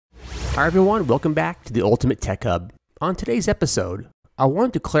Hi everyone, welcome back to the Ultimate Tech Hub. On today's episode, I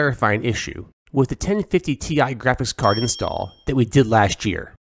wanted to clarify an issue with the 1050 Ti graphics card install that we did last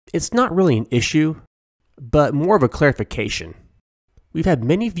year. It's not really an issue, but more of a clarification. We've had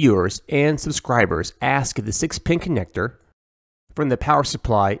many viewers and subscribers ask if the 6-pin connector from the power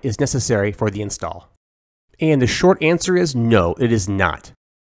supply is necessary for the install. And the short answer is no, it is not.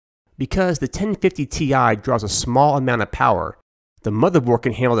 Because the 1050 Ti draws a small amount of power, the motherboard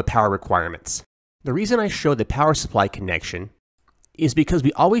can handle the power requirements. The reason I show the power supply connection is because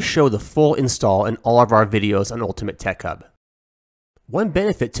we always show the full install in all of our videos on Ultimate Tech Hub. One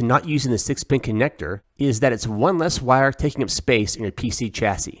benefit to not using the 6-pin connector is that it's one less wire taking up space in your PC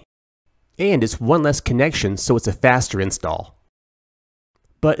chassis. And it's one less connection, so it's a faster install.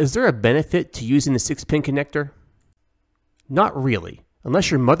 But is there a benefit to using the 6-pin connector? Not really, unless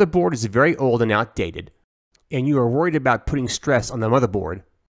your motherboard is very old and outdated, and you are worried about putting stress on the motherboard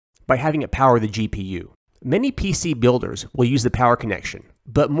by having it power the GPU. Many PC builders will use the power connection,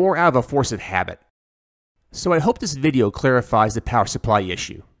 but more out of a force of habit. So I hope this video clarifies the power supply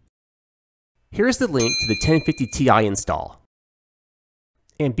issue. Here's the link to the 1050 Ti install.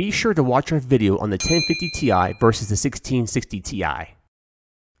 And be sure to watch our video on the 1050 Ti versus the 1660 Ti.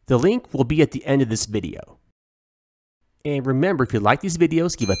 The link will be at the end of this video. And remember, if you like these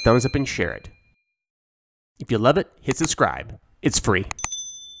videos, give a thumbs up and share it. If you love it, hit subscribe. It's free.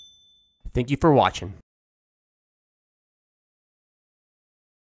 Thank you for watching.